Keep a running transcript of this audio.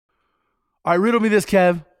All right, riddle me this,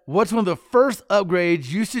 Kev. What's one of the first upgrades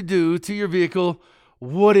you should do to your vehicle?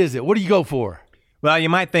 What is it? What do you go for? Well, you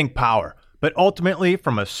might think power, but ultimately,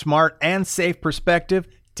 from a smart and safe perspective,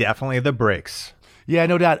 definitely the brakes. Yeah,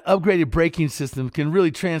 no doubt. Upgraded braking system can really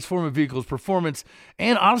transform a vehicle's performance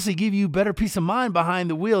and honestly give you better peace of mind behind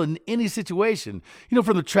the wheel in any situation. You know,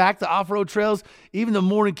 from the track to off-road trails, even the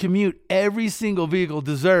morning commute, every single vehicle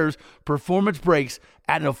deserves performance brakes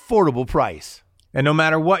at an affordable price. And no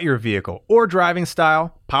matter what your vehicle or driving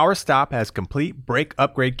style, PowerStop has complete brake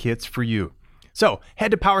upgrade kits for you. So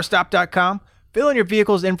head to PowerStop.com, fill in your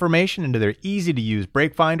vehicle's information into their easy-to-use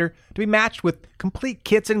brake finder to be matched with complete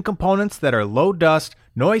kits and components that are low dust,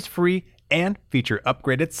 noise-free, and feature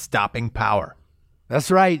upgraded stopping power.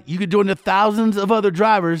 That's right. You could join the thousands of other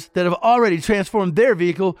drivers that have already transformed their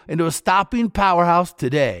vehicle into a stopping powerhouse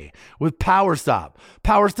today with PowerStop.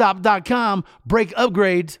 PowerStop.com, brake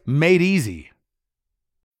upgrades made easy.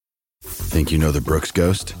 Think you know the Brooks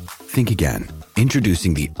Ghost? Think again.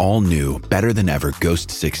 Introducing the all-new, better-than-ever Ghost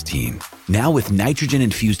 16. Now with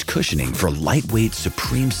nitrogen-infused cushioning for lightweight,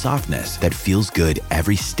 supreme softness that feels good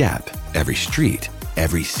every step, every street,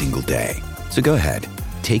 every single day. So go ahead,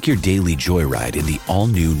 take your daily joyride in the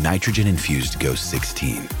all-new nitrogen-infused Ghost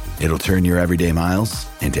 16. It'll turn your everyday miles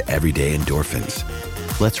into everyday endorphins.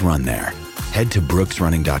 Let's run there. Head to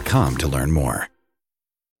brooksrunning.com to learn more.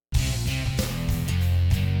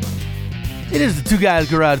 It is the Two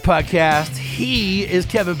Guys Garage Podcast. He is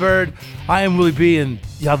Kevin Bird. I am Willie B. And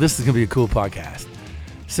y'all, this is going to be a cool podcast.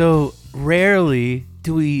 So rarely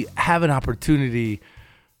do we have an opportunity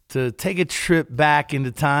to take a trip back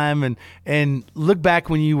into time and look back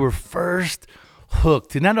when you were first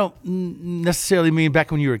hooked. And I don't necessarily mean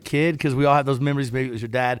back when you were a kid, because we all have those memories. Maybe it was your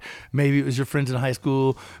dad. Maybe it was your friends in high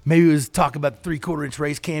school. Maybe it was talking about the 3/4-inch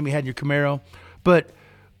race cam you had in your Camaro. But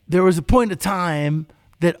there was a point in time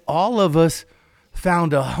that all of us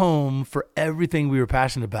found a home for everything we were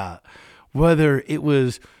passionate about, whether it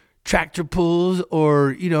was tractor pulls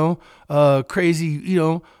or, crazy,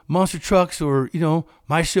 monster trucks or,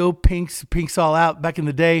 my show, Pink's All Out back in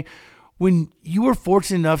the day. When you were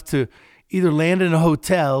fortunate enough to either land in a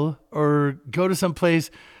hotel or go to some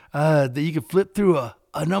place that you could flip through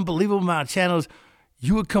an unbelievable amount of channels,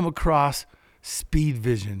 you would come across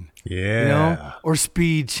Speedvision, or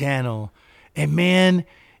Speed Channel. And man,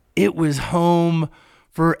 it was home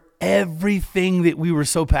for everything that we were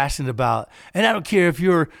so passionate about. And I don't care if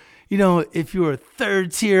you're, if you're a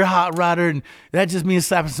third tier hot rodder, and that just means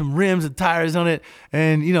slapping some rims and tires on it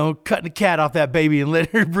and, cutting the cat off that baby and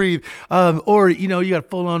letting her breathe. Or, you got a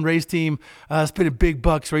full on race team, spending big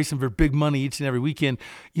bucks racing for big money each and every weekend.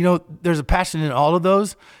 There's a passion in all of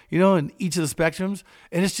those, in each of the spectrums.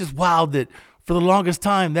 And it's just wild that for the longest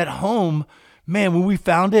time, that home, man, when we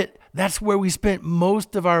found it, that's where we spent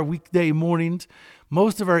most of our weekday mornings,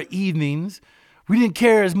 most of our evenings. We didn't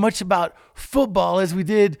care as much about football as we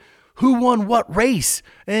did who won what race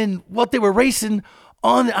and what they were racing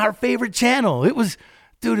on our favorite channel. It was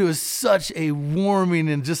such a warming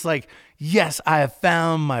and just like, yes, I have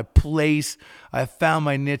found my place. I have found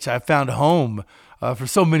my niche. I found home for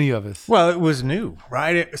so many of us. Well, it was new,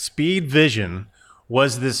 right? Speedvision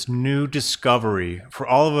was this new discovery for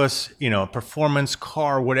all of us, performance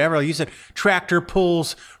car, whatever. You said tractor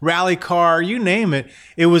pulls, rally car, you name it.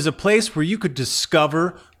 It was a place where you could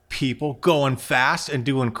discover people going fast and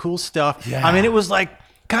doing cool stuff. Yeah. I mean, it was like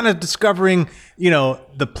kind of discovering,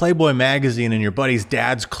 the Playboy magazine in your buddy's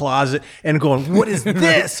dad's closet and going, what is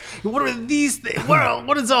this? What are these things?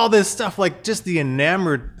 What is all this stuff? Like just the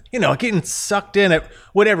enamored, getting sucked in at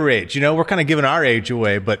whatever age, we're kind of giving our age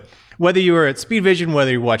away, but whether you were at Speedvision, whether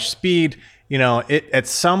you watch Speed, at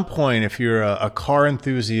some point, if you're a car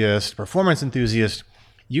enthusiast, performance enthusiast,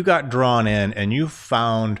 you got drawn in and you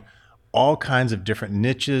found all kinds of different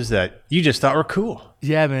niches that you just thought were cool.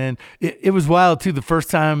 Yeah, man. It was wild, too, the first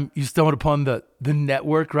time you stumbled upon the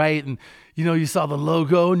network, right? And, you saw the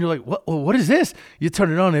logo and you're like, what is this? You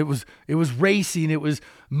turn it on. It was racing. It was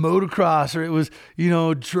motocross, or it was,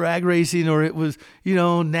 drag racing, or it was,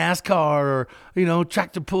 NASCAR, or,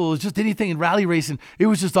 tractor pulls, just anything in rally racing. It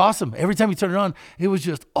was just awesome. Every time you turn it on, it was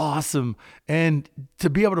just awesome. And to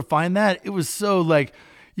be able to find that, it was so like,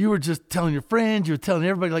 you were just telling your friends, you were telling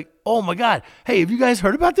everybody like, oh my God, hey, have you guys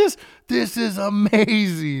heard about this? This is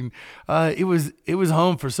amazing. It was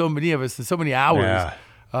home for so many of us in so many hours.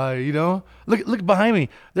 Yeah. Look behind me.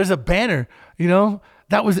 There's a banner,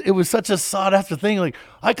 it was such a sought after thing. Like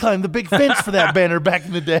I climbed the big fence for that banner back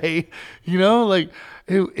in the day,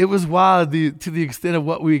 it was wild to the extent of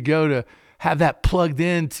what we go to have that plugged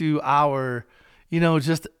into our,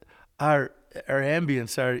 just our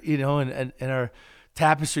ambience, our, and our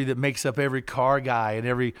tapestry that makes up every car guy and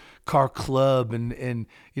every car club and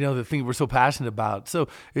the thing we're so passionate about. So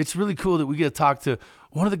it's really cool that we get to talk to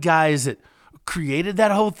one of the guys that created that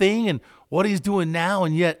whole thing and what he's doing now,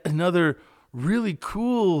 and yet another really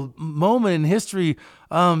cool moment in history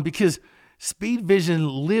because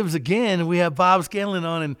Speedvision lives again, and we have Bob Scanlon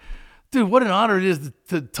on. And dude, what an honor it is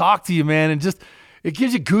to talk to you, man. And just, it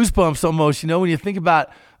gives you goosebumps almost, when you think about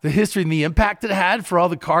the history and the impact it had for all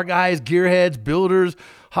the car guys, gearheads, builders,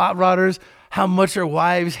 hot rodders, how much our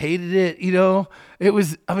wives hated it. It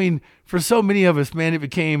was, for so many of us, man, it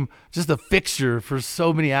became just a fixture for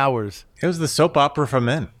so many hours. It was the soap opera for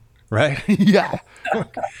men, right? Yeah.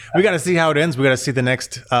 We got to see how it ends. We got to see the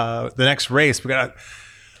next race. We got to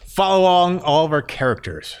follow along all of our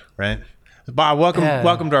characters, right? Bob, welcome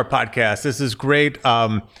to our podcast. This is great.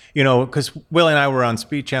 Because Willie and I were on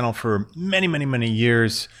Speed Channel for many, many, many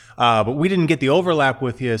years, but we didn't get the overlap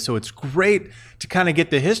with you. So it's great to kind of get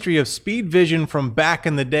the history of Speedvision from back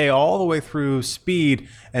in the day all the way through Speed,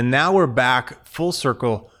 and now we're back full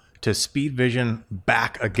circle to Speedvision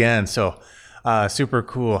back again. So super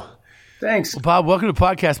cool. Thanks, well, Bob. Welcome to the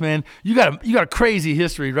podcast, man. You got a crazy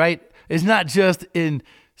history, right? It's not just in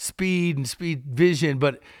Speed and Speedvision,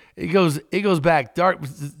 but it goes back dark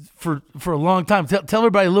for a long time. Tell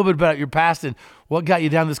everybody a little bit about your past and what got you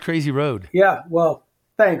down this crazy road. Yeah, well,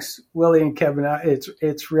 thanks, Willie and Kevin.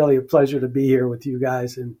 It's really a pleasure to be here with you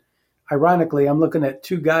guys. And ironically, I'm looking at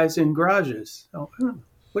two guys in garages. So,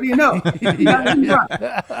 what do you know?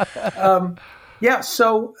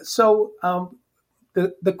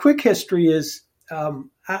 The quick history is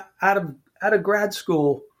out of grad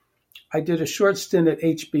school, I did a short stint at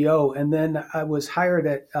HBO, and then I was hired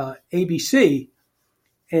at ABC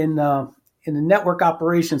in the network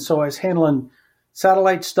operations. So I was handling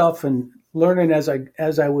satellite stuff and learning as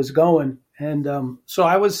I was going. And so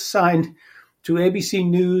I was assigned to ABC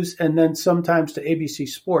News and then sometimes to ABC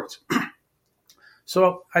Sports.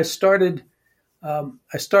 So I started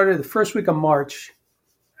the first week of March,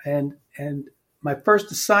 and my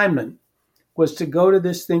first assignment was to go to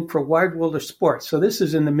this thing for Wide World of Sports. So this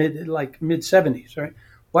is in the mid 70s, right?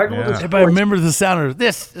 Wide World of Sports. Everybody remembers the sound of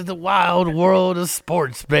this is the Wild World of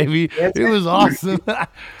Sports, baby. It was awesome.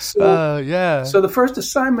 So the first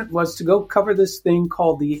assignment was to go cover this thing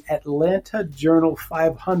called the Atlanta Journal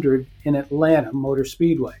 500 in Atlanta Motor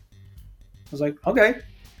Speedway. I was like, okay.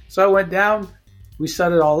 So I went down. We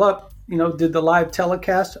set it all up, did the live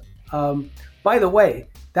telecast. By the way,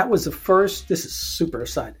 that was the first, this is super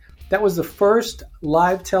aside, that was the first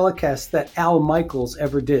live telecast that Al Michaels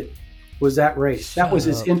ever did, was that race. That was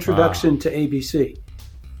his introduction to ABC.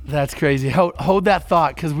 That's crazy. Hold that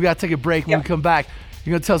thought, because we got to take a break. When we come back,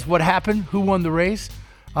 you're going to tell us what happened, who won the race,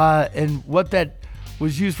 and what that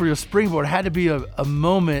was used for your springboard. It had to be a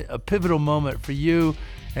pivotal moment for you,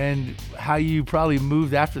 and how you probably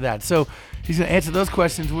moved after that. So he's going to answer those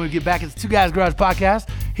questions when we get back. It's Two Guys Garage Podcast.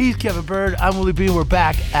 He's Kevin Bird. I'm Willie B. We're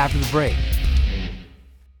back after the break.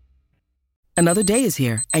 Another day is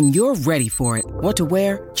here, and you're ready for it. What to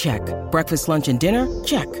wear? Check. Breakfast, lunch, and dinner?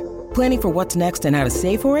 Check. Planning for what's next and how to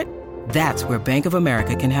save for it? That's where Bank of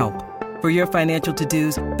America can help. For your financial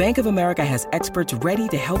to-dos, Bank of America has experts ready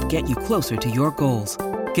to help get you closer to your goals.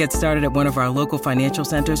 Get started at one of our local financial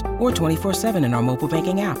centers or 24/7 in our mobile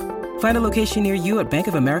banking app. Find a location near you at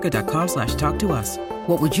bankofamerica.com/talktous.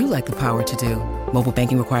 What would you like the power to do? Mobile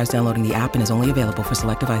banking requires downloading the app and is only available for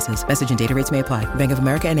select devices. Message and data rates may apply. Bank of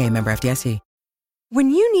America N.A., member FDIC. When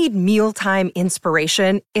you need mealtime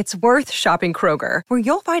inspiration, it's worth shopping Kroger, where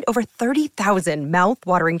you'll find over 30,000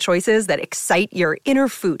 mouth-watering choices that excite your inner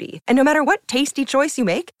foodie. And no matter what tasty choice you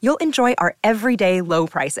make, you'll enjoy our everyday low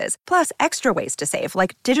prices, plus extra ways to save,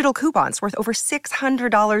 like digital coupons worth over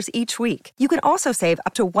 $600 each week. You can also save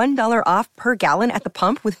up to $1 off per gallon at the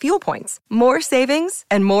pump with fuel points. More savings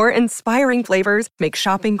and more inspiring flavors make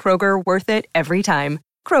shopping Kroger worth it every time.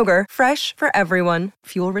 Kroger, fresh for everyone.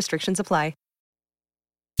 Fuel restrictions apply.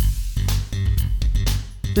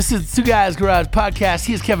 This is Two Guys Garage Podcast.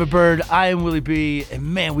 He is Kevin Bird. I am Willie B.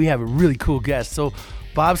 And man, we have a really cool guest. So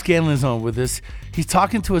Bob Scanlon is on with us. He's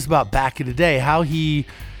talking to us about back in the day, how he,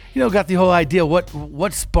 got the whole idea,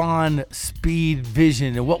 what spawned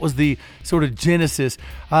Speedvision and what was the sort of genesis.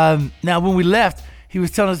 Now, when we left, he was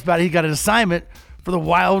telling us about he got an assignment for the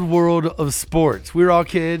Wild World of Sports. We were all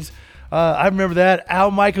kids. I remember that.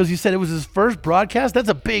 Al Michaels, you said it was his first broadcast. That's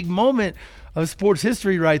a big moment of sports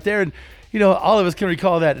history right there. And all of us can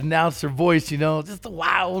recall that announcer voice, just the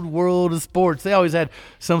Wild World of Sports. They always had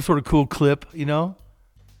some sort of cool clip,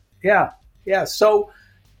 Yeah. So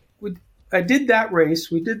I did that race.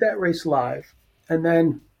 We did that race live, and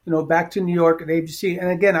then back to New York at ABC.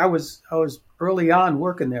 And again, I was early on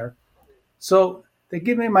working there. So they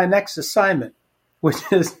give me my next assignment, which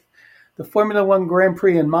is the Formula One Grand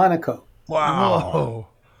Prix in Monaco. Wow. Whoa.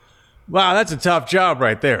 Wow, that's a tough job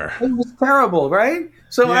right there. It was terrible, right?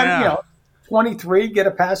 So Yeah. I'm 23, get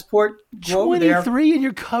a passport, go over there. 23 and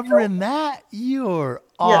you're covering that? You're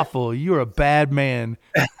awful. You're a bad man.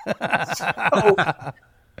 So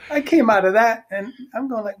I came out of that and I'm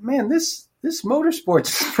going like, man, this motorsports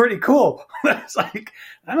is pretty cool. It's like,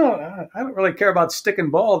 I don't really care about stick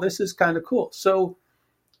and ball. This is kind of cool. So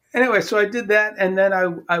anyway, so I did that. And then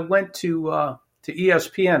I went to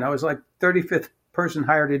ESPN. I was like 35th person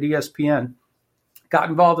hired at ESPN, got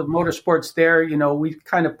involved in motorsports there. We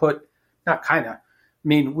kind of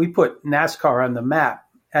we put NASCAR on the map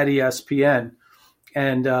at ESPN.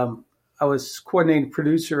 And I was coordinating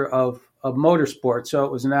producer of motorsport. So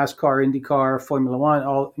it was NASCAR, IndyCar, Formula One,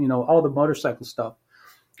 all the motorcycle stuff.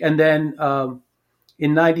 And then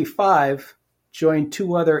in 95, joined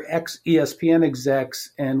two other ex-ESPN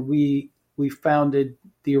execs, and we founded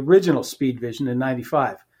the original Speedvision in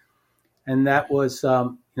 95. And that was,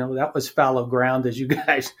 that was fallow ground, as you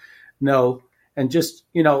guys know, and just,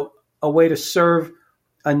 a way to serve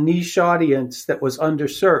a niche audience that was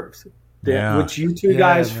underserved, which you two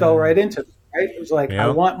guys fell right into. Right? It was like, I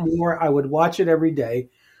want more. I would watch it every day.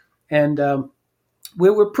 And we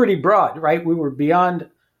were pretty broad, right? We were beyond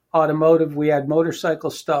automotive. We had motorcycle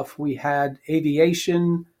stuff. We had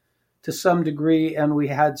aviation to some degree, and we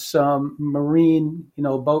had some marine,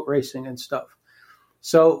 boat racing and stuff.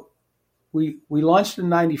 So we launched in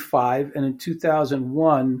 95, and in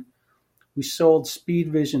 2001, we sold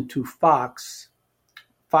Speedvision to Fox.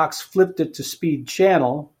 Fox flipped it to Speed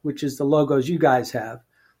Channel, which is the logos you guys have.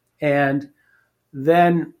 And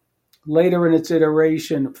then later in its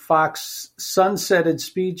iteration, Fox sunsetted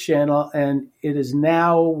Speed Channel, and it is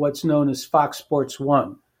now what's known as Fox Sports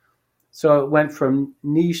 1. So it went from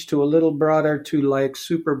niche to a little broader to like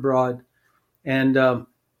super broad. And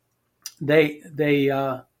they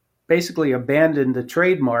basically abandoned the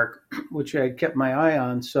trademark, which I kept my eye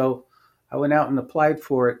on. So I went out and applied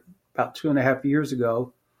for it about 2.5 years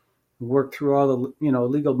ago, worked through all the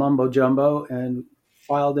legal mumbo jumbo, and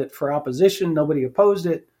filed it for opposition. Nobody opposed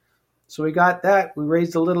it. So we got that. We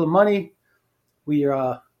raised a little money. We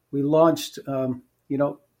launched,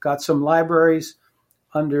 got some libraries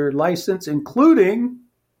under license, including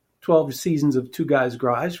 12 seasons of Two Guys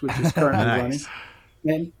Garage, which is currently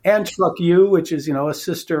running, and Truck U, which is, a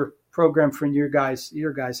sister program from your guys'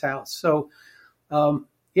 house. So,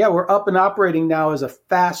 we're up and operating now as a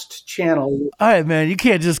fast channel. All right, man, you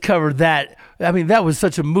can't just cover that. I mean, that was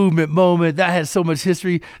such a movement moment. That has so much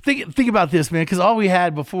history. Think about this, man, because all we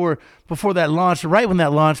had before that launch, right when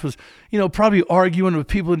that launch was, probably arguing with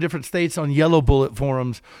people in different states on Yellow Bullet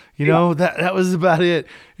forums. That was about it.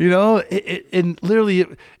 And literally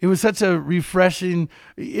it was such a refreshing,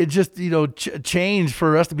 change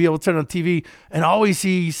for us to be able to turn on TV and always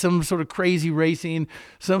see some sort of crazy racing,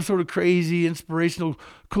 some sort of crazy inspirational,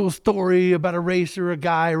 cool story about a racer, a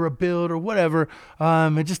guy, or a build, or whatever.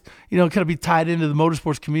 And just, kind of be tied into the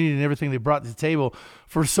motorsports community and everything they brought to the table.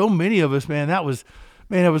 For so many of us, man, that was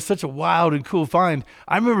such a wild and cool find.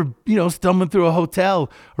 I remember, stumbling through a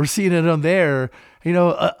hotel or seeing it on there.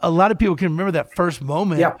 A lot of people can remember that first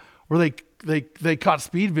moment where they caught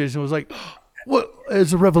Speedvision. It was like, what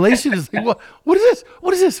is a revelation? It's like, what is this?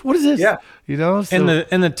 What is this? What is this? Yeah. So,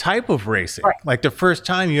 and the type of racing, like the first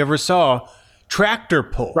time you ever saw tractor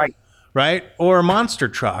pull, right? Or a monster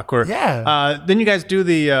truck, or then you guys do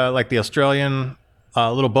the the Australian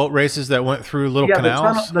little boat races that went through little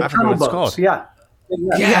canals. The I forget what it's called. Yeah.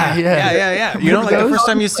 Yeah. The first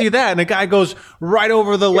time you see that, and a guy goes right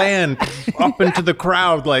over the land up into the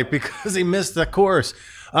crowd, because he missed the course.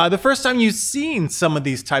 The first time you've seen some of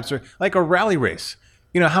these types of, like a rally race,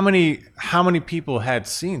 how many people had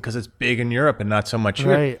seen, because it's big in Europe and not so much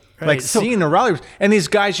here, like seeing a rally race, and these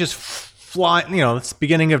guys just fly. It's the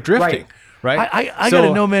beginning of drifting, right? I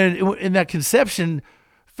gotta know, man, in that conception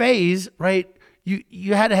phase, right?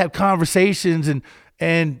 You had to have conversations and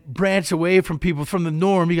branch away from people, from the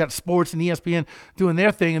norm. You got sports and ESPN doing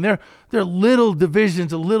their thing, and they're little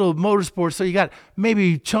divisions of little motorsports. So you got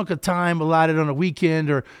maybe a chunk of time allotted on a weekend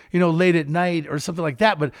or, late at night or something like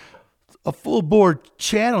that. But a full board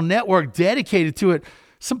channel network dedicated to it,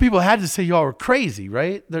 some people had to say y'all were crazy,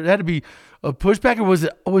 right? There had to be a pushback, or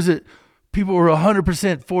was it people were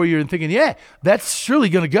 100% for you and thinking, yeah, that's surely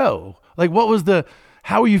going to go? Like,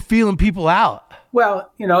 how were you feeling people out?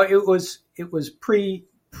 Well, it was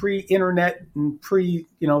pre-internet and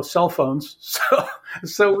cell phones.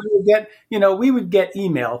 So we would get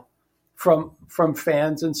email from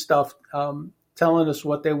fans and stuff, telling us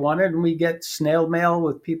what they wanted, and we get snail mail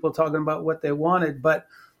with people talking about what they wanted. But,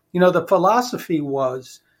 the philosophy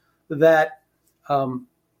was that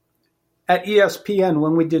at ESPN,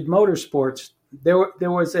 when we did motorsports, there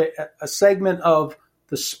was a segment of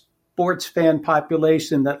the sports fan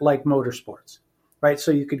population that liked motorsports, right? So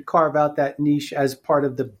you could carve out that niche as part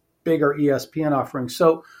of the bigger ESPN offering.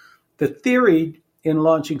 So the theory in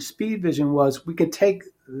launching Speedvision was we could take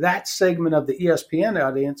that segment of the ESPN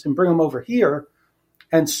audience and bring them over here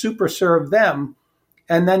and super serve them,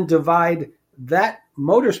 and then divide that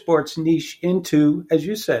motorsports niche into, as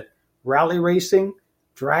you said, rally racing,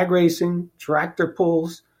 drag racing, tractor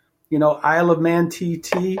pulls, Isle of Man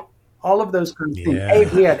TT, all of those kinds of things. Hey,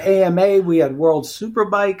 we had AMA, we had World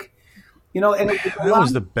Superbike, and it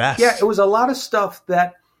was the best. Yeah, it was a lot of stuff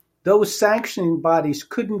that those sanctioning bodies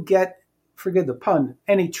couldn't get, forgive the pun,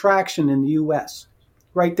 any traction in the U.S.,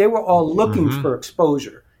 right? They were all looking for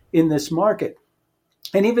exposure in this market.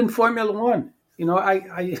 And even Formula One,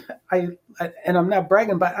 I and I'm not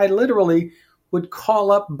bragging, but I literally would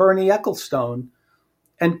call up Bernie Ecclestone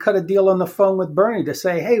and cut a deal on the phone with Bernie to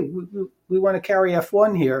say, hey, we want to carry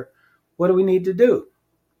F1 here. What do we need to do?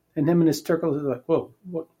 And him and his turtle are like, well,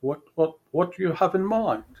 what do you have in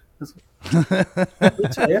mind?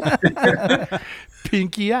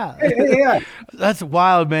 Pinky out. Yeah. That's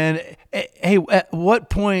wild, man. Hey, at what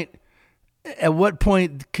point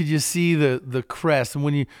could you see the crest? And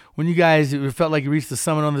when you guys, it felt like you reached the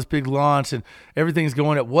summit on this big launch and everything's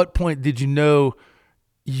going, at what point did you know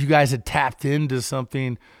you guys had tapped into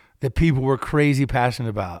something that people were crazy passionate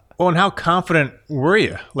about? Well, and how confident were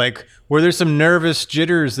you? Like, were there some nervous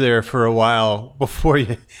jitters there for a while before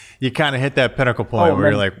you kind of hit that pinnacle point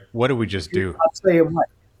where you're like, what did we just do? I'll tell you what.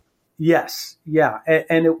 Yes. Yeah.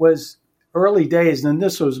 And it was early days, and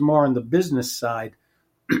this was more on the business side,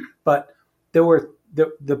 but there were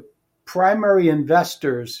the primary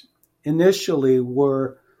investors initially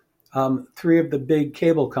were three of the big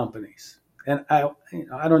cable companies. And I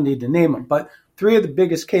don't need to name them, but three of the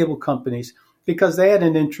biggest cable companies, because they had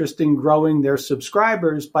an interest in growing their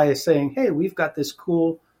subscribers by saying, hey, we've got this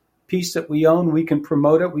cool piece that we own. We can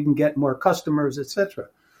promote it. We can get more customers, etc.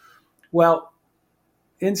 Well,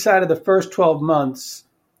 inside of the first 12 months,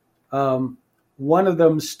 one of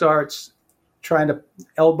them starts trying to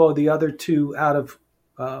elbow the other two out of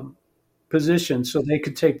position so they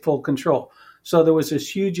could take full control. So there was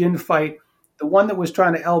this huge infight. The one that was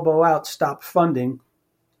trying to elbow out stopped funding.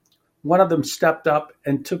 One of them stepped up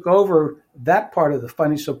and took over that part of the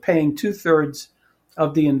funding, so paying 2/3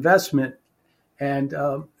 of the investment. And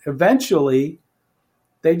eventually,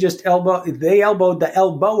 they elbowed the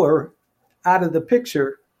elbower out of the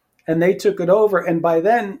picture, and they took it over. And by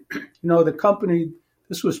then, the company,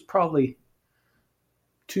 this was probably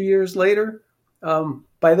 2 years later,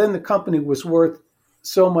 by then the company was worth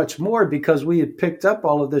so much more because we had picked up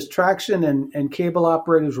all of this traction and cable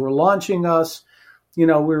operators were launching us. We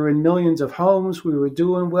were in millions of homes. We were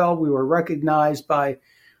doing well. We were recognized by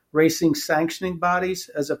racing sanctioning bodies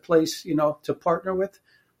as a place, to partner with.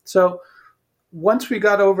 So once we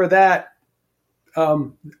got over that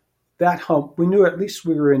hump, we knew at least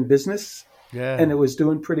we were in business, and it was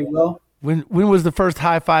doing pretty well. When was the first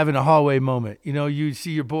high five in the hallway moment? You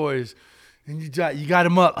see your boys and you got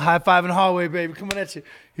them up, high five in the hallway, baby, coming at you.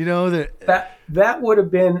 That would have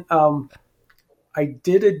been. I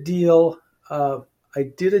did a deal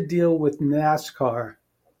with NASCAR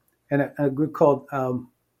and a group called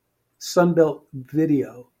Sunbelt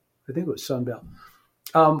Video. I think it was Sunbelt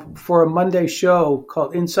for a Monday show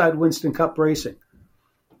called Inside Winston Cup Racing,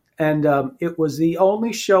 and it was the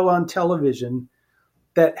only show on television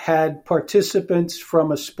that had participants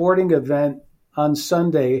from a sporting event on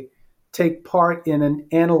Sunday take part in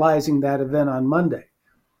analyzing that event on Monday.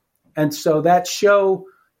 And so that show,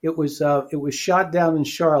 it was shot down in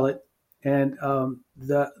Charlotte, and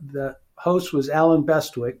the host was Alan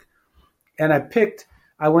Bestwick. And I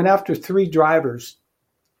went after 3 drivers.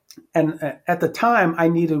 And at the time, I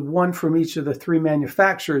needed one from each of the 3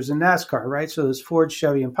 manufacturers in NASCAR, right? So there's Ford,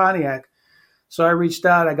 Chevy, and Pontiac. So I reached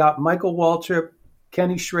out. I got Michael Waltrip,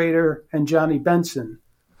 Kenny Schrader, and Johnny Benson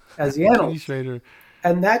as the analysts. Kenny Schrader.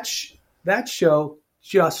 And that show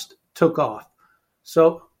just took off.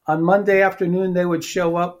 So on Monday afternoon, they would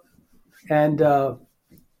show up and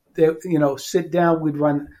they sit down. We'd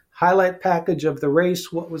run highlight package of the race,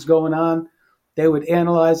 what was going on. They would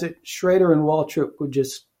analyze it. Schrader and Waltrip would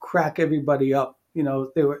just crack everybody up. They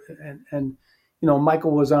were and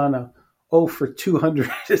Michael was on a 0 for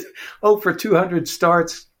 200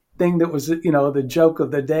 starts thing that was the joke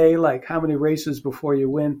of the day, like how many races before you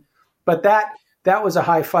win. But that was a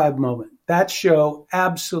high five moment. that show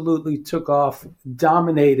absolutely took off,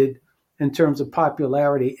 dominated in terms of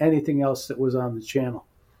popularity, anything else that was on the channel.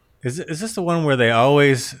 Is this the one where they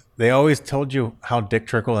always told you how Dick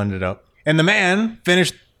Trickle ended up? And the man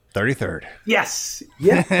finished 33rd. Yes.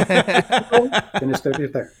 Yeah. Finished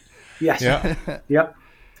 33rd. Yes. Yeah. Yep.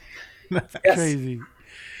 That's Yes. crazy.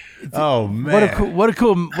 Oh man. What a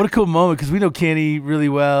cool moment, because we know Kenny really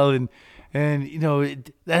well, and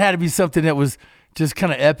that had to be something that was just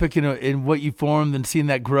kind of epic in what you formed and seeing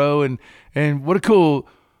that grow, and what a cool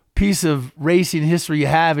piece of racing history you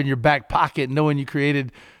have in your back pocket, knowing you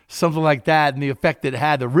created something like that and the effect it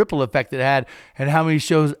had, the ripple effect it had, and how many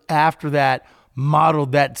shows after that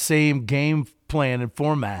modeled that same game plan and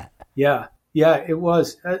format. Yeah, it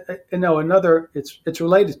was. Another. It's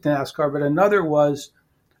related to NASCAR, but another was.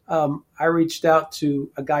 I reached out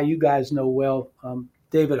to a guy you guys know well,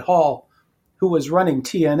 David Hall, who was running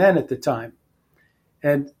TNN at the time,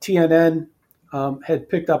 and TNN had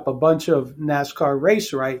picked up a bunch of NASCAR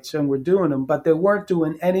race rights and were doing them, but they weren't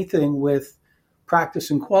doing anything with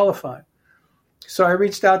practice and qualifying. So I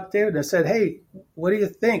reached out to David and I said, "Hey, what do you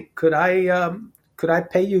think? Could I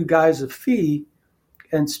pay you guys a fee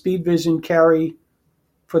and Speedvision carry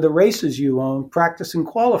for the races you own, practice and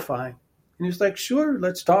qualifying?" And he was like, "Sure,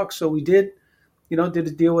 let's talk." So we did a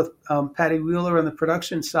deal with Patty Wheeler on the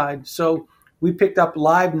production side. So we picked up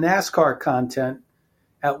live NASCAR content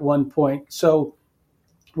at one point. So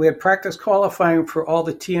we had practice qualifying for all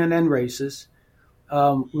the TNN races.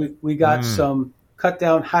 We got some cut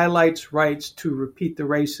down highlights rights to repeat the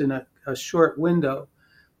race in a short window,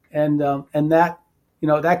 and that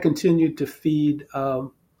that continued to feed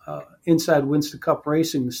Inside Winston Cup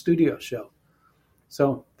Racing, the studio show.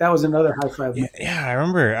 So that was another high five. Yeah, I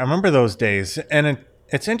remember those days, and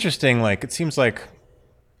it's interesting. Like, it seems like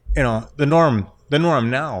the norm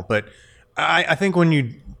now, but I think when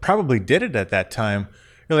you probably did it at that time,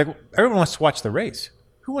 you're like, everyone wants to watch the race.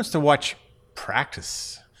 Who wants to watch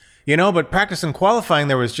practice? But practice and qualifying,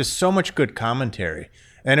 there was just so much good commentary.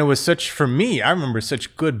 And it was for me, I remember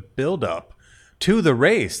such good build-up to the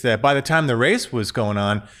race that by the time the race was going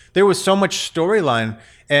on, there was so much storyline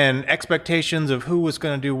and expectations of who was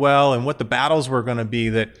going to do well and what the battles were going to be,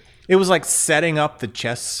 that it was like setting up the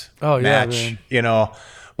chess match,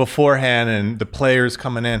 beforehand, and the players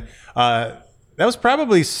coming in. That was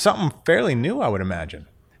probably something fairly new, I would imagine.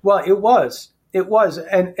 Well, it was,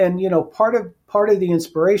 and part of the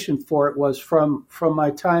inspiration for it was from my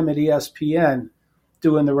time at ESPN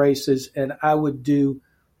doing the races, and I would do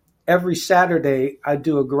every Saturday. I'd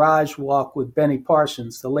do a garage walk with Benny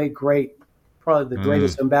Parsons, the late great, probably the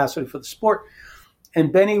greatest ambassador for the sport,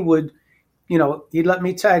 and Benny would, he'd let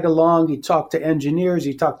me tag along. He'd talk to engineers.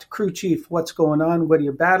 He'd talk to crew chief. What's going on? What are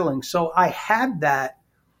you battling? So I had that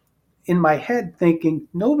in my head, thinking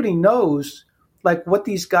nobody knows like what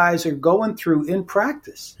these guys are going through in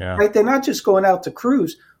practice, right? They're not just going out to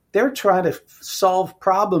cruise. They're trying to solve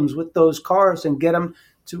problems with those cars and get them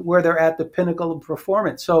to where they're at the pinnacle of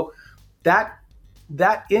performance. So that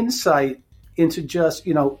insight into just,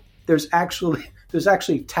 there's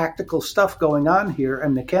actually tactical stuff going on here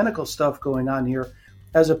and mechanical stuff going on here,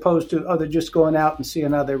 as opposed to, they're just going out and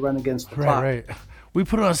seeing how they run against the clock. Right. We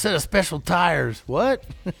put on a set of special tires. What?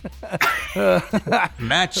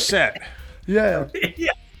 Match set. Yeah.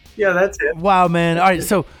 Yeah, that's it. Wow, man. All right,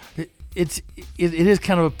 so it is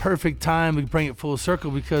kind of a perfect time to bring it full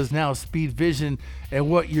circle, because now Speedvision and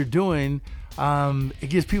what you're doing, it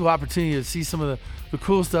gives people opportunity to see some of the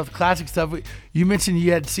cool stuff, the classic stuff. You mentioned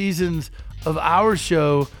you had seasons of our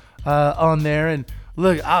show on there, and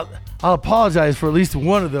look, I'll apologize for at least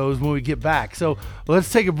one of those when we get back. So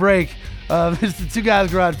let's take a break. It's the Two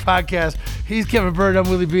Guys Garage Podcast. He's Kevin Bird. I'm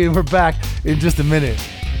Willie B, and we're back in just a minute.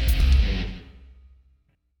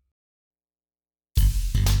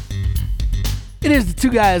 It is the Two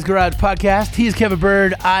Guys Garage Podcast. He is Kevin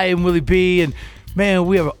Bird. I am Willie B. And man,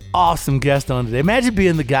 we have an awesome guest on today. Imagine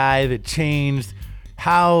being the guy that changed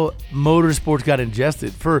how motorsports got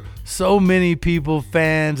ingested for so many people,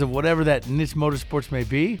 fans of whatever that niche motorsports may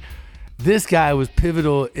be. This guy was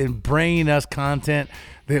pivotal in bringing us content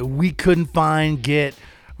that we couldn't get.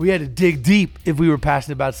 We had to dig deep if we were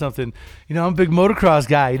passionate about something. I'm a big motocross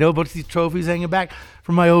guy. A bunch of these trophies hanging back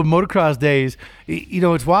from my old motocross days.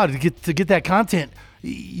 It's wild to get that content.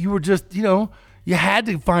 You were just, you had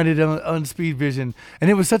to find it on Speedvision, and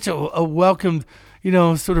it was such a welcomed,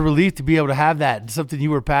 sort of relief to be able to have that. Something you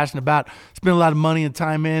were passionate about, spend a lot of money and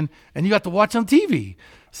time in, and you got to watch on TV.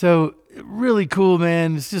 So really cool,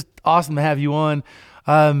 man. It's just awesome to have you on.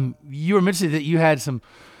 You were mentioning that you had some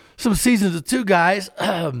seasons of Two Guys.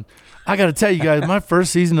 I got to tell you guys, my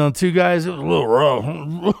first season on Two Guys, it was a little rough.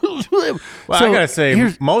 Well, So, I gotta say,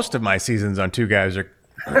 here's- most of my seasons on Two Guys are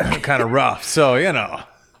kind of rough. So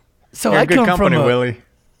So you're I in good come company, from Willie.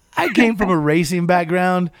 I came from a racing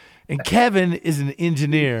background, and Kevin is an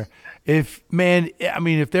engineer. If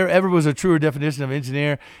there ever was a truer definition of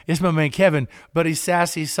engineer, it's my man Kevin. But he's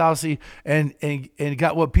sassy, saucy, and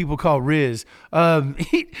got what people call Riz.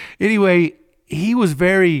 Anyway, he was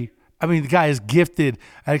very. I mean, the guy is gifted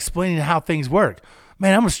at explaining how things work.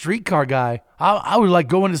 Man, I'm a streetcar guy. I would like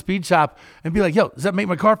go in the speed shop and be like, "Yo, does that make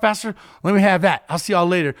my car faster? Let me have that. I'll see y'all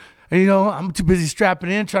later." And I'm too busy strapping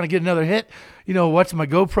in, trying to get another hit. Watching my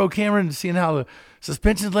GoPro camera and seeing how the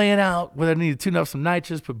suspension's laying out, whether I need to tune up some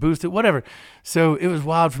nitrous, put boost it, whatever. So it was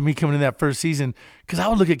wild for me coming in that first season because I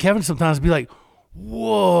would look at Kevin sometimes and be like,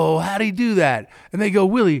 "Whoa, how'd he do that?" And they go,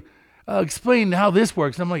 "Willie, explain how this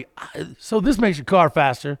works." And I'm like, "So this makes your car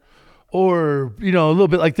faster." Or a little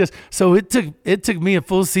bit like this. So it took me a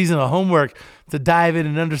full season of homework to dive in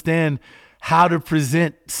and understand how to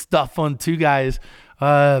present stuff on Two Guys.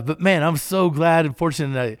 But man, I'm so glad and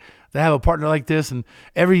fortunate to have a partner like this. And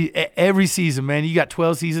every season, man, you got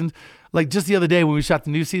 12 seasons. Like just the other day when we shot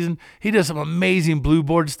the new season, he does some amazing blue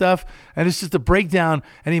board stuff, and it's just a breakdown,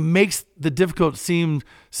 and he makes the difficult seem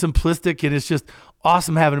simplistic, and it's just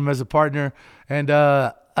awesome having him as a partner. And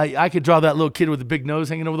I could draw that little kid with the big nose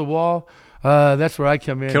hanging over the wall. That's where I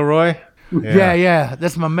come in. Kilroy? Yeah.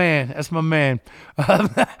 That's my man.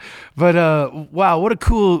 But wow, what a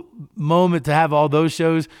cool moment to have all those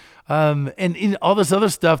shows and all this other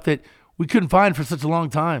stuff that we couldn't find for such a long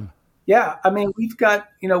time. Yeah, I mean, we've got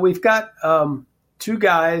Two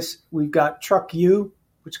Guys. We've got Truck U,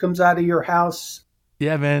 which comes out of your house.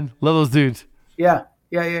 Yeah, man, love those dudes. Yeah.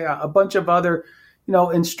 A bunch of other,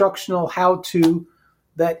 instructional how-to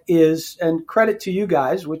that is, and credit to you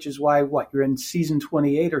guys, which is why you're in season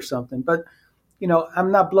 28 or something. But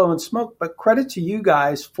I'm not blowing smoke, but credit to you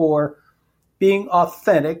guys for being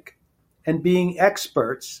authentic and being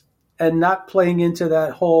experts and not playing into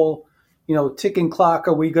that whole ticking clock.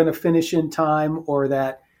 Are we going to finish in time? Or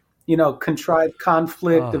that contrived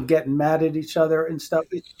conflict of getting mad at each other and stuff.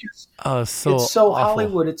 It's just it's so awful.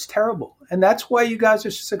 Hollywood. It's terrible, and that's why you guys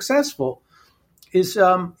are successful.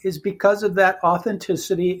 Is because of that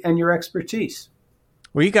authenticity and your expertise.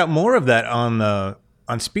 Well, you got more of that on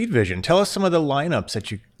Speedvision. Tell us some of the lineups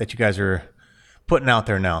that you guys are putting out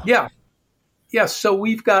there now. Yeah. So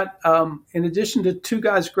we've got, in addition to Two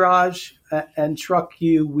Guys Garage and Truck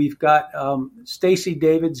U, we've got Stacy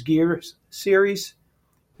David's Gear series.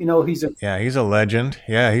 He's a legend.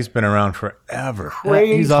 Yeah, he's been around forever.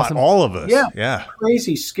 Crazy. He's awesome. All of us. Yeah.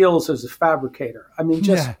 Crazy skills as a fabricator. I mean,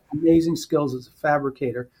 just amazing skills as a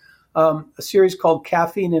fabricator. A series called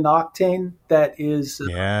Caffeine and Octane that is,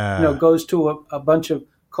 goes to a bunch of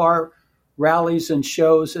car rallies and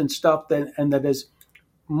shows and stuff and that is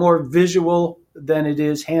more visual than it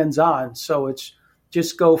is hands-on. So it's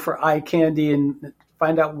just go for eye candy and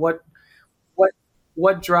find out what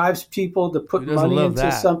drives people to put money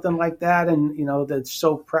into something like that, and that's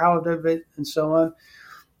so proud of it and so on.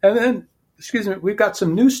 And then, we've got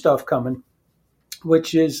some new stuff coming,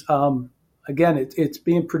 which is again, it's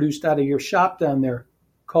being produced out of your shop down there,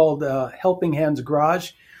 called Helping Hands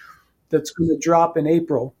Garage. That's going to drop in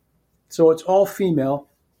April. So it's all female.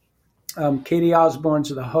 Katie Osborne's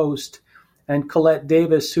the host, and Colette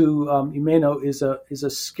Davis, who you may know is a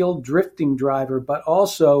skilled drifting driver, but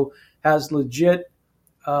also has legit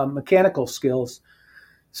mechanical skills.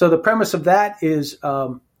 So the premise of that is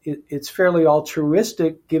it's fairly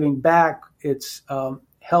altruistic, giving back. It's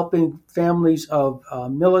helping families of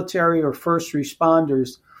military or first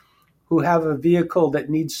responders who have a vehicle that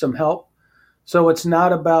needs some help. So it's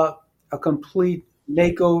not about a complete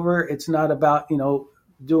makeover. It's not about,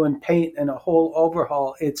 doing paint and a whole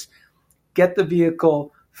overhaul. It's get the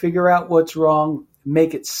vehicle, figure out what's wrong,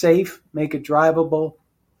 make it safe, make it drivable,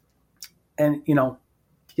 and,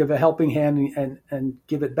 give a helping hand and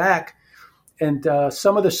give it back. And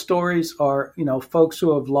some of the stories are, folks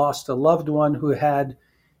who have lost a loved one who had,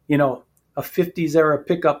 a 50s era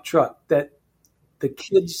pickup truck that the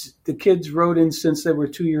kids rode in since they were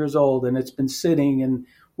 2 years old, and it's been sitting, and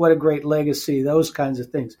what a great legacy, those kinds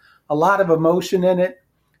of things. A lot of emotion in it,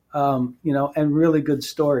 and really good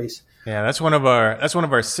stories. Yeah, that's one of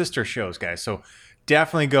our sister shows, guys. So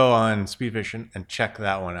definitely go on Speedvision and check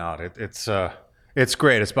that one out. It's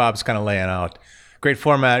great. As Bob's kind of laying out, great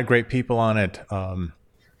format, great people on it.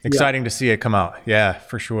 Exciting to see it come out. Yeah,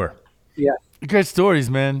 for sure. Yeah, great stories,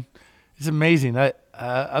 man. It's amazing.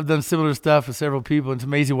 I've done similar stuff with several people. It's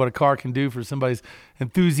amazing what a car can do for somebody's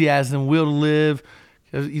enthusiasm, will to live,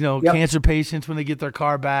 Yep. Cancer patients when they get their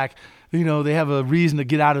car back, they have a reason to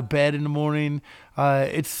get out of bed in the morning.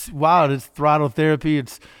 It's wild. It's throttle therapy.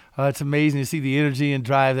 It's amazing to see the energy and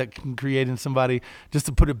drive that can create in somebody just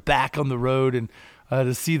to put it back on the road, and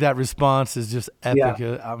to see that response is just epic.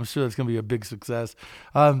 Yeah. I'm sure it's going to be a big success.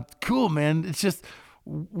 Cool, man. It's just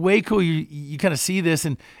way cool. You kind of see this,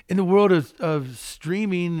 and in the world of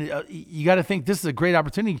streaming, you got to think this is a great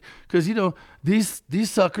opportunity because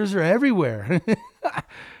these suckers are everywhere.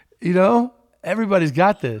 Everybody's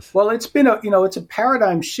got this. Well, it's been it's a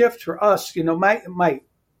paradigm shift for us.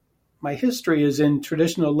 My history is in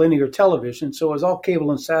traditional linear television, so it was all cable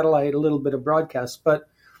and satellite, a little bit of broadcast. But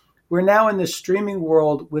we're now in the streaming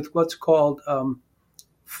world with what's called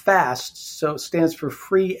FAST, so it stands for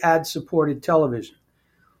Free Ad-Supported Television.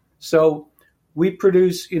 So we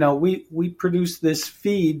produce, we produce this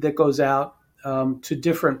feed that goes out to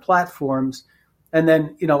different platforms, and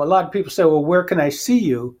then a lot of people say, well, where can I see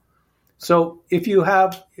you? So if you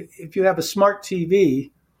have a smart TV,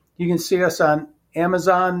 you can see us on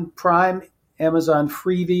Amazon Prime, Amazon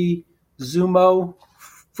Freevee, Zumo,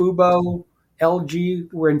 Fubo, LG.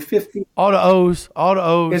 We're in 50. All the O's. We're all the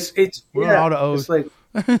O's. It's like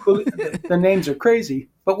the names are crazy,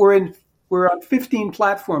 but we're on 15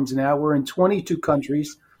 platforms now. We're in 22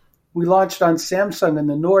 countries. We launched on Samsung in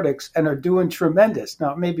the Nordics and are doing tremendous.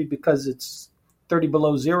 Now, maybe because it's 30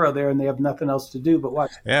 below zero there and they have nothing else to do but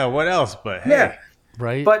watch. Yeah, what else? But hey. Yeah.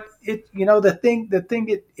 Right. But the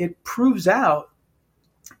thing it proves out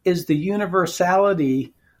is the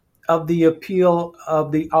universality of the appeal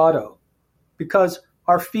of the auto, because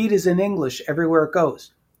our feed is in English everywhere it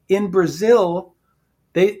goes. In Brazil,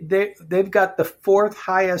 they've got the fourth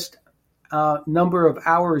highest number of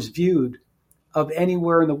hours viewed of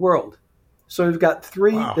anywhere in the world. So we've got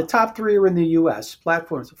three. Wow. The top three are in the U.S.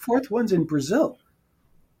 platforms. The fourth one's in Brazil,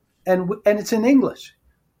 and it's in English.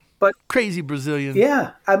 But crazy Brazilian.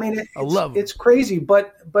 Yeah, I mean, I love it's crazy.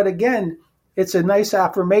 But again, it's a nice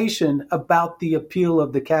affirmation about the appeal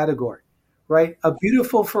of the category, right? A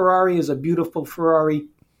beautiful Ferrari is a beautiful Ferrari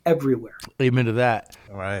everywhere. Amen to that.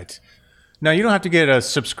 All right. Now you don't have to get a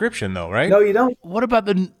subscription though, right? No, you don't. What about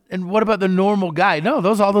the normal guy? No,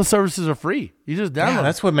 all those services are free. You just download. Yeah,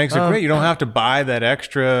 that's what makes it great. You don't have to buy that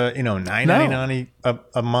extra, $9.99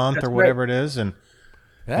 a month That's or whatever right. it is, and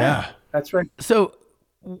Yeah. That's right. So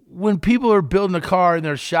when people are building a car in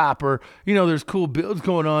their shop, or there's cool builds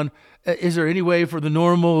going on, is there any way for the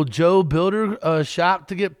normal Joe builder shop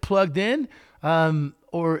to get plugged in,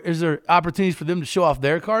 or is there opportunities for them to show off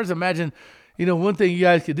their cars? Imagine, one thing you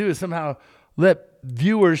guys could do is somehow let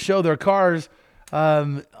viewers show their cars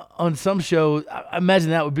on some show. I imagine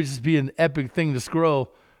that would just be an epic thing to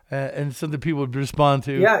scroll and something people would respond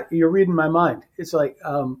to. Yeah, you're reading my mind. It's like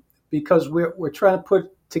because we're trying to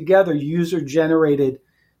put together user-generated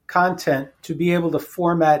content to be able to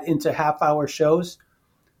format into half-hour shows.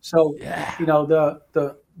 So,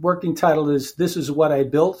 the working title is "This is what I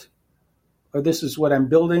built," or "This is what I'm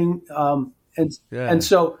building," and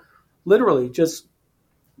so literally just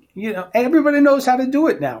everybody knows how to do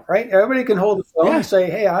it now, right? Everybody can hold the phone and say,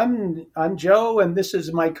 "Hey, I'm Joe, and this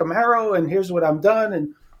is my Camaro, and here's what I'm done."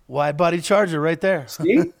 And wide body Charger right there.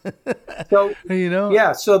 See, so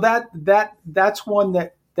yeah, so that's one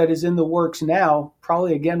that is in the works now.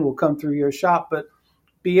 Probably again will come through your shop, but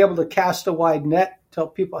be able to cast a wide net. Tell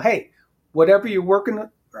people, hey, whatever you're working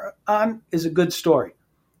on is a good story.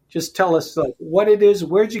 Just tell us what it is,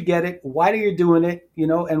 where'd you get it, why are you doing it,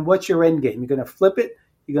 and what's your end game? You're going to flip it,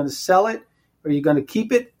 you're going to sell it, or you're going to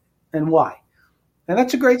keep it, and why? And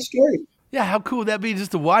that's a great story. Yeah, how cool would that be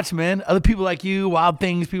just to watch, man? Other people like you, wild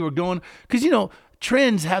things people are going. Because,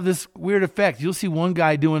 trends have this weird effect. You'll see one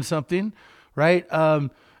guy doing something, right?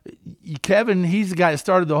 Kevin, he's the guy that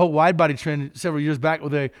started the whole wide body trend several years back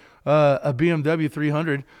with a BMW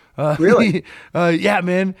 300. Really? Yeah,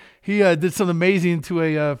 man. He did something amazing to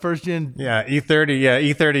a first gen. Yeah, E30. Yeah,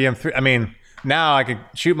 E30 M3. I mean, now I could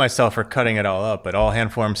shoot myself for cutting it all up, but all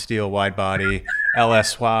hand formed steel, wide body, LS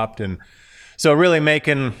swapped, and so really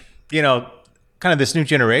making kind of this new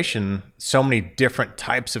generation. So many different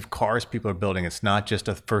types of cars people are building. It's not just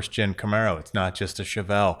a first gen Camaro. It's not just a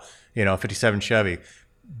Chevelle. 57 Chevy.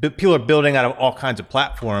 People are building out of all kinds of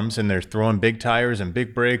platforms, and they're throwing big tires and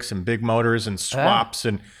big brakes and big motors and swaps,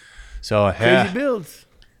 and so crazy builds.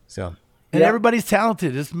 So and everybody's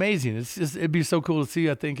talented. It's amazing. It'd be so cool to see.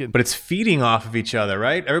 I think, but it's feeding off of each other,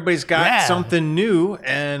 right? Everybody's got something new,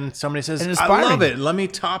 and somebody says, "I love it. Let me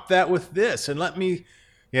top that with this, and let me,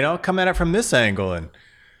 come at it from this angle." And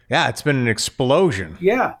it's been an explosion.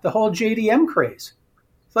 Yeah, the whole JDM craze.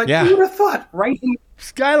 It's like, who would have thought? Right here.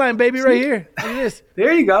 Skyline, baby, right here. Look at this.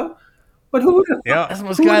 There you go. But who would have Yeah. That's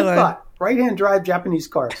my who would have Skyline. thought? Right-hand drive Japanese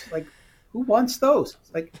cars. Like, who wants those?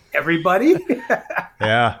 It's like, everybody.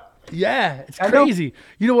 Yeah. Yeah, it's I know. crazy.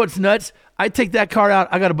 You know what's nuts? I take that car out.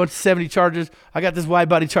 I got a bunch of 70 Chargers. I got this wide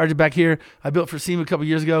body Charger back here. I built for SEMA a couple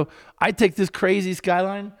years ago. I take this crazy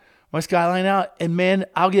my Skyline out, and man,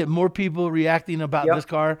 I'll get more people reacting about Yep. this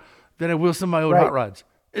car than I will some of my old Right. hot rods.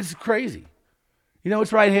 It's crazy. You know,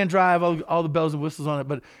 it's right-hand drive, all the bells and whistles on it,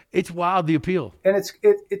 but it's wild, the appeal. And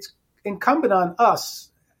it's incumbent on us,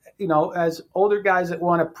 you know, as older guys that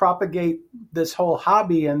want to propagate this whole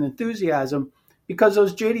hobby and enthusiasm, because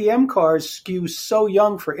those JDM cars skew so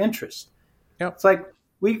young for interest. Yep. It's like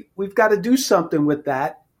we've got to do something with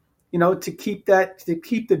that, you know, to keep the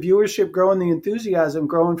viewership growing, the enthusiasm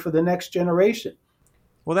growing for the next generation.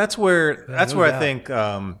 Well, that's where no I doubt. think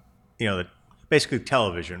basically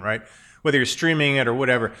television, right? Whether you're streaming it or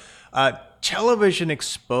whatever, television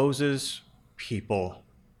exposes people,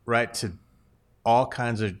 right, to all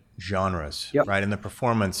kinds of genres, Yep. right, in the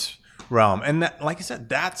performance realm, and that, like I said,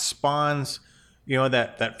 that spawns,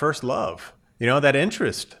 that first love, that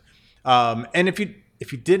interest, and if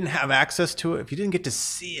you didn't have access to it, if you didn't get to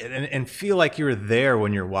see it and feel like you were there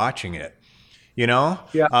when you're watching it. Yeah.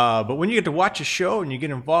 But when you get to watch a show and you get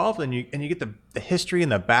involved and you get the history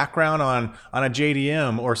and the background on a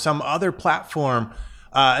JDM or some other platform,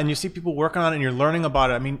 and you see people working on it and you're learning about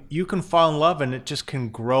it, I mean, you can fall in love and it just can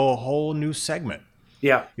grow a whole new segment.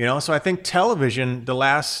 Yeah. So I think television,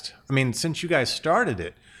 since you guys started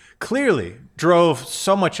it, clearly drove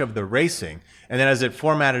so much of the racing. And then as it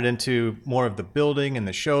formatted into more of the building and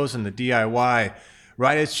the shows and the DIY,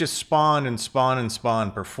 right? It's just spawned and spawned and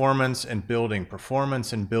spawned performance and building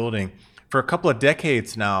for a couple of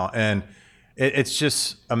decades now. And it's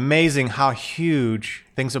just amazing how huge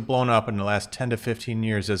things have blown up in the last 10 to 15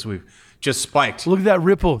 years as we've just spiked. Look at that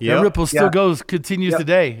ripple. Yep. That ripple still Yeah. continues Yep.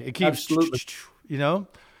 today. It keeps, Absolutely.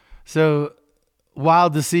 So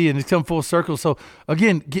wild to see, and it's come full circle. So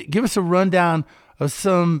again, give us a rundown of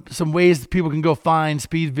some ways that people can go find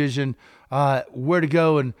Speedvision, where to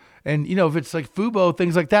go, and if it's like Fubo,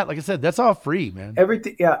 things like that. Like I said, that's all free, man.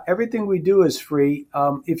 Everything we do is free.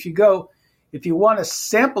 If you want to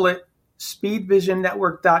sample it,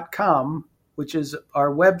 speedvisionnetwork.com, which is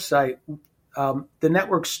our website. The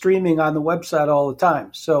network's streaming on the website all the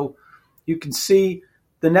time, so you can see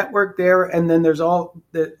the network there, and then there's all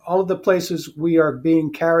of the places we are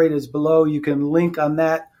being carried is below. You can link on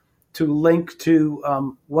that to link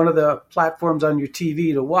to one of the platforms on your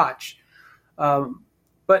TV to watch.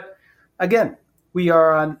 But again, we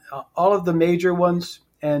are on all of the major ones,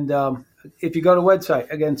 and if you go to the website,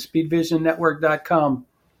 again, speedvisionnetwork.com,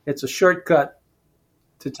 it's a shortcut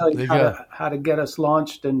to tell you how to get us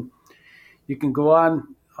launched, and you can go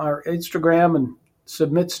on our Instagram and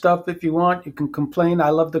submit stuff if you want. You can complain. I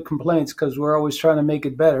love the complaints because we're always trying to make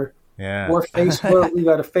it better. Yeah. Or Facebook. We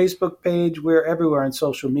got a Facebook page. We're everywhere on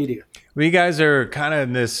social media. Well, you guys are kind of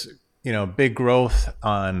in this, big growth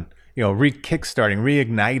on,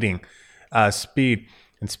 reigniting speed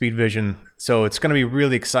and Speedvision. So it's going to be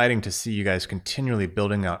really exciting to see you guys continually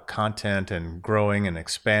building out content and growing and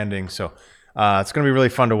expanding. So it's going to be really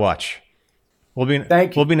fun to watch.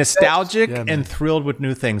 Thank you. We'll be nostalgic Yeah, man. and thrilled with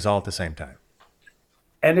new things all at the same time.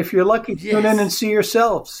 And if you're lucky, tune in and see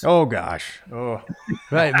yourselves. Oh, gosh. Oh,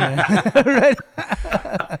 Right, man. Right.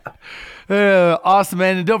 Awesome,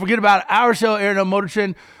 man. And don't forget about our show airing on Motor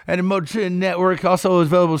Trend and the Motor Trend Network. Also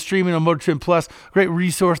available streaming on Motor Trend Plus. Great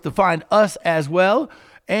resource to find us as well.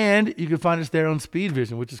 And you can find us there on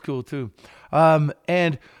Speedvision, which is cool too.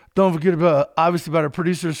 And don't forget about our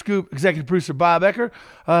producer, Scoop, executive producer, Bob Ecker.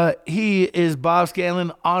 He is Bob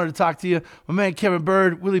Scanlon. Honored to talk to you. My man, Kevin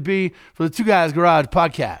Bird, Willie B. for the Two Guys Garage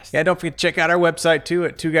podcast. yeah, don't forget to check out our website, too,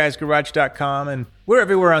 at twoguysgarage.com. And we're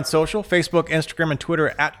everywhere on social, Facebook, Instagram, and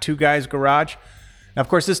Twitter at Two Guys Garage. Now, of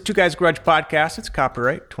course, this Two Guys Garage podcast, it's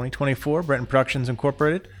copyright 2024, Brenton Productions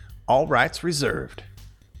Incorporated. All rights reserved.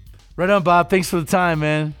 Right on, Bob. Thanks for the time,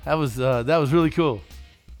 man. That was really cool.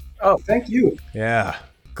 Oh, thank you. Yeah,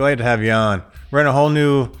 glad to have you on. We're in a whole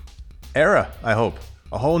new era, I hope.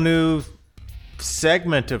 A whole new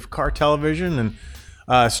segment of car television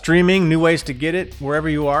and streaming, new ways to get it wherever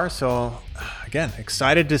you are. So, again,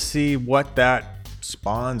 excited to see what that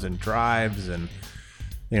spawns and drives. And,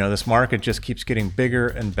 this market just keeps getting bigger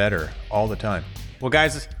and better all the time. Well,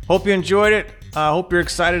 guys, hope you enjoyed it. Hope you're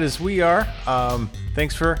excited as we are.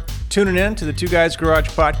 Thanks for tuning in to the Two Guys Garage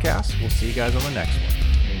podcast. We'll see you guys on the next one.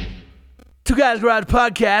 Two Guys Garage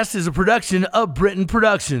Podcast is a production of Brenton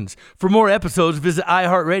Productions. For more episodes, visit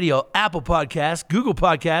iHeartRadio, Apple Podcasts, Google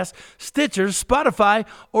Podcasts, Stitcher, Spotify,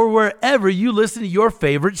 or wherever you listen to your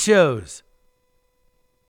favorite shows.